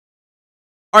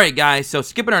Alright guys, so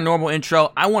skipping our normal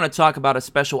intro, I want to talk about a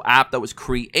special app that was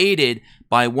created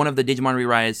by one of the Digimon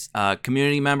ReArise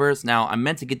community members. Now, I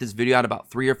meant to get this video out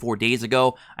about 3 or 4 days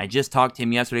ago. I just talked to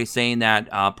him yesterday saying that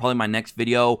probably my next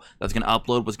video that's going to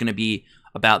upload was going to be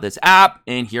about this app,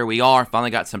 and here we are,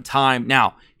 finally got some time.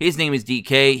 Now, his name is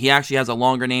DK. He actually has a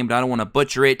longer name, but I don't want to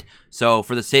butcher it, so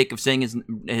for the sake of saying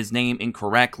his name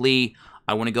incorrectly,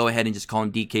 I want to go ahead and just call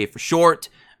him DK for short.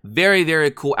 Very,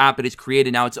 very cool app that is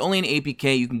created. Now, it's only an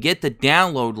APK. You can get the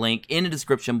download link in the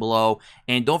description below.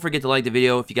 And don't forget to like the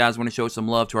video if you guys want to show some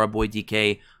love to our boy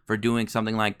DK for doing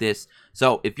something like this.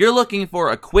 So, if you're looking for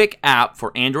a quick app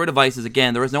for Android devices,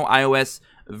 again, there is no iOS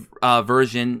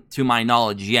version to my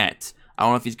knowledge yet. I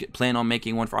don't know if he's planning on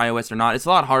making one for iOS or not. It's a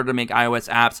lot harder to make iOS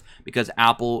apps because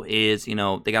Apple is, you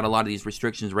know, they got a lot of these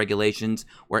restrictions, regulations,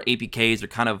 where APKs are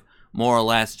kind of more or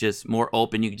less just more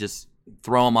open. You can just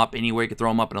throw them up anywhere. You can throw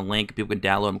them up in a link. People can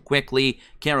download them quickly.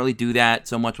 Can't really do that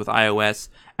so much with iOS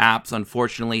apps,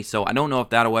 unfortunately. So I don't know if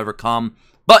that'll ever come.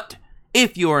 But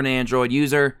if you're an Android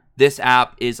user, this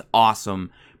app is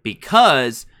awesome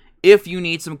because if you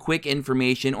need some quick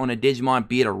information on a Digimon,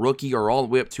 be it a rookie or all the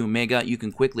way up to a Mega, you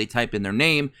can quickly type in their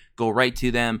name, go right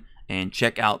to them, and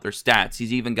check out their stats.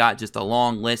 He's even got just a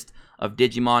long list of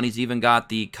Digimon. He's even got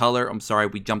the color. I'm sorry,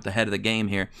 we jumped ahead of the game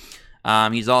here.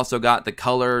 He's also got the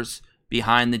colors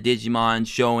behind the Digimon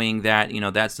showing that, you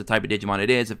know, that's the type of Digimon it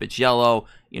is. If it's yellow,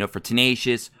 you know, for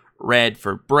tenacious, red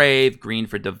for brave, green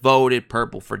for devoted,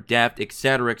 purple for deft,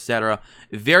 etc., etc.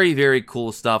 Very, very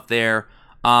cool stuff there.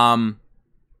 I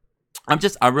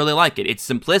really like it. It's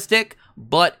simplistic,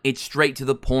 but it's straight to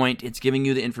the point. It's giving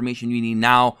you the information you need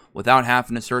now without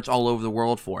having to search all over the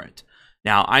world for it.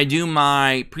 Now, I do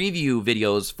my preview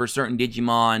videos for certain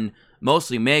Digimon,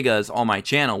 mostly Megas, on my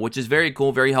channel, which is very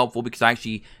cool, very helpful, because I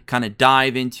actually kind of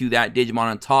dive into that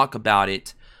Digimon and talk about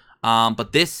it.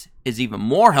 But this is even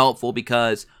more helpful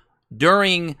because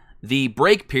during the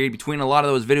break period between a lot of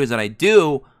those videos that I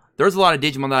do, there's a lot of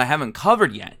Digimon that I haven't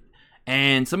covered yet.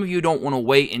 And some of you don't want to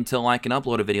wait until I can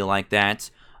upload a video like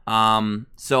that.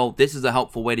 So this is a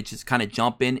helpful way to just kind of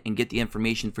jump in and get the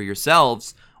information for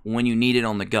yourselves when you need it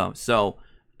on the go. So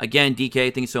again,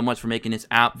 DK, thanks so much for making this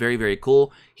app. Very, very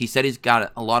cool. He said he's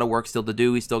got a lot of work still to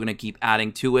do. He's still going to keep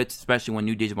adding to it, especially when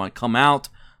new Digimon come out.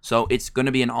 So it's going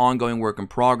to be an ongoing work in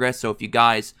progress. So if you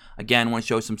guys, again, want to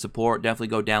show some support, definitely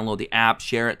go download the app,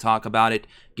 share it, talk about it,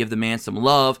 give the man some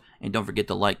love, and don't forget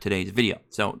to like today's video.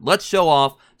 So let's show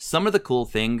off some of the cool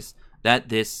things that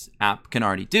this app can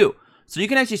already do. So you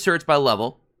can actually search by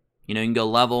level. You know, you can go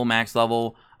level, max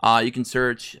level. You can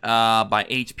search by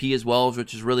HP as well,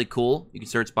 which is really cool. You can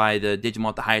search by the Digimon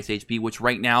with the highest HP, which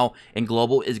right now in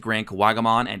global is Grand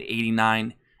Kawagamon at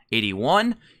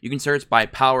 8981. You can search by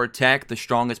power tech. The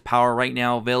strongest power right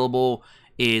now available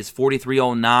is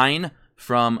 4309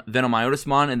 from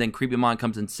Venomyotismon, and then Creepymon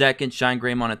comes in second, Shine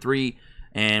Greymon at 3,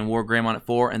 and War Greymon at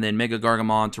 4, and then Mega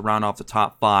Gargamon to round off the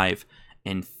top 5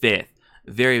 in 5th.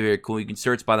 Very, very cool. You can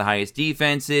search by the highest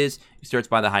defenses. You search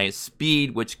by the highest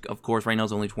speed, which, of course, right now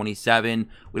is only 27.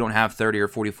 We don't have 30 or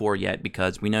 44 yet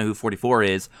because we know who 44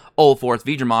 is. Fourth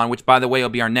Vidramon, which, by the way, will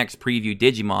be our next preview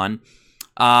Digimon.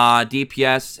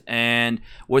 DPS, and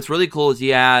what's really cool is he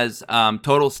has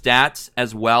total stats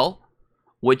as well.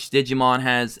 Which Digimon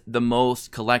has the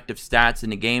most collective stats in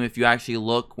the game? If you actually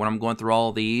look, when I'm going through all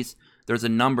of these, there's a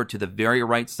number to the very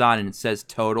right side, and it says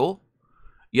total.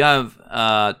 You have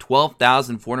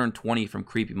 12,420 from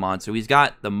Creepymon. So he's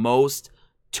got the most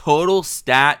total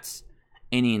stats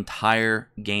in the entire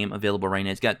game available right now.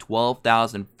 He's got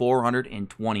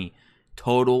 12,420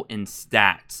 total in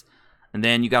stats. And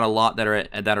then you got a lot that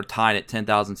are tied at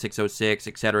 10,606,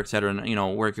 etc., etc., and, you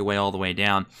know, work your way all the way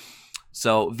down.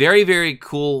 So very, very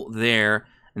cool there.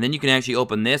 And then you can actually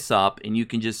open this up, and you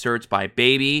can just search by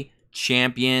baby,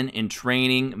 champion, in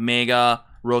training, mega,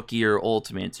 rookie, or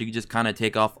ultimate. So you can just kind of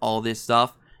take off all this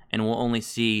stuff and we'll only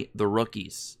see the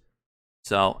rookies.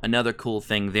 So another cool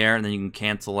thing there, and then you can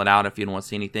cancel it out if you don't want to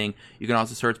see anything. You can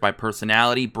also search by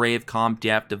personality: brave, calm,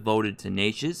 deft, devoted,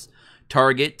 tenacious.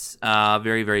 Targets,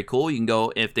 very, very cool. You can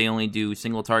go if they only do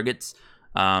single targets,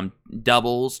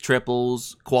 doubles,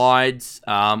 triples, quads,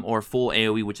 or full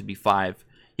AoE, which would be 5.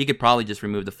 He could probably just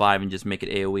remove the 5 and just make it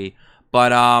AoE.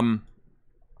 But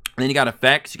then you got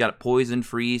effects. You got poison,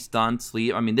 freeze, stun,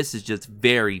 sleep. I mean, this is just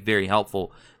very, very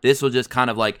helpful. This will just kind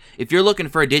of like, if you're looking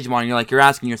for a Digimon and you're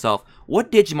asking yourself,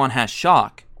 what Digimon has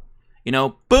shock? You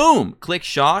know, boom, click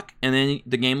shock, and then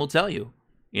the game will tell you.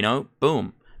 You know,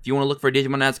 boom. If you want to look for a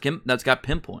Digimon that's got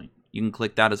pinpoint, you can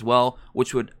click that as well,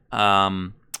 which would,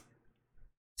 so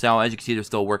as you can see, there's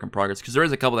still a work in progress, because there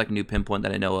is a couple that can do pinpoint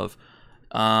that I know of.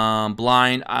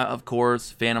 Blind, of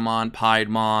course, Phantomon,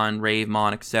 Piedmon,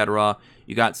 Ravemon, etc.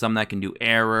 You got some that can do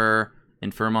Error,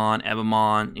 Infirmon,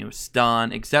 Evamon,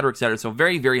 Stun, etc., etc. So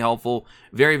very, very helpful.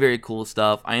 Very, very cool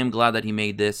stuff. I am glad that he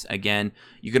made this again.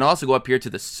 You can also go up here to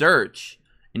the search,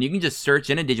 and you can just search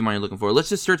any Digimon you're looking for. Let's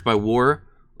just search by War.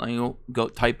 Go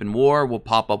type in War, will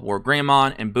pop up War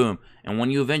Greymon, and boom. And when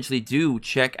you eventually do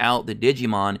check out the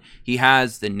Digimon, he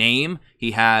has the name,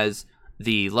 he has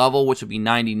the level, which will be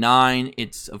 99.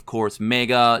 It's, of course,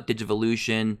 Mega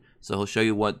Digivolution, so he'll show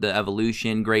you what the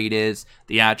evolution grade is.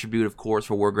 The attribute, of course,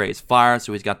 for War Grey is Fire,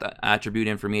 so he's got the attribute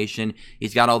information.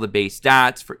 He's got all the base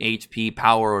stats for HP,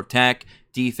 Power, or Tech,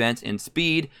 Defense, and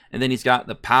Speed. And then he's got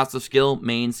the passive skill,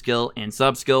 main skill, and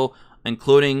sub skill,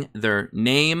 including their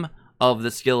name of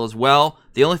the skill as well.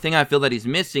 The only thing I feel that he's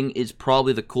missing is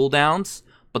probably the cooldowns,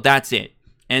 but that's it.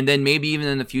 And then maybe even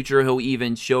in the future, he'll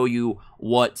even show you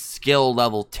what skill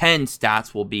level 10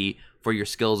 stats will be for your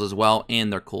skills as well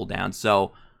and their cooldowns.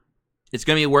 So it's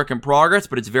going to be a work in progress,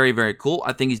 but it's very, very cool.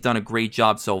 I think he's done a great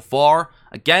job so far.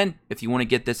 Again, if you want to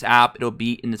get this app, it'll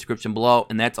be in the description below.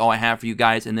 And that's all I have for you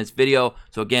guys in this video.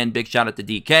 So again, big shout out to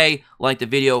DK. Like the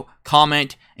video,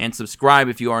 comment, and subscribe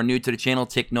if you are new to the channel.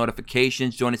 Tick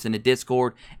notifications. Join us in the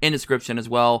Discord in the description as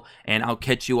well. And I'll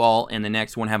catch you all in the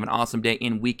next one. Have an awesome day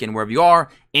and weekend wherever you are.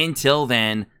 Until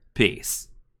then, peace.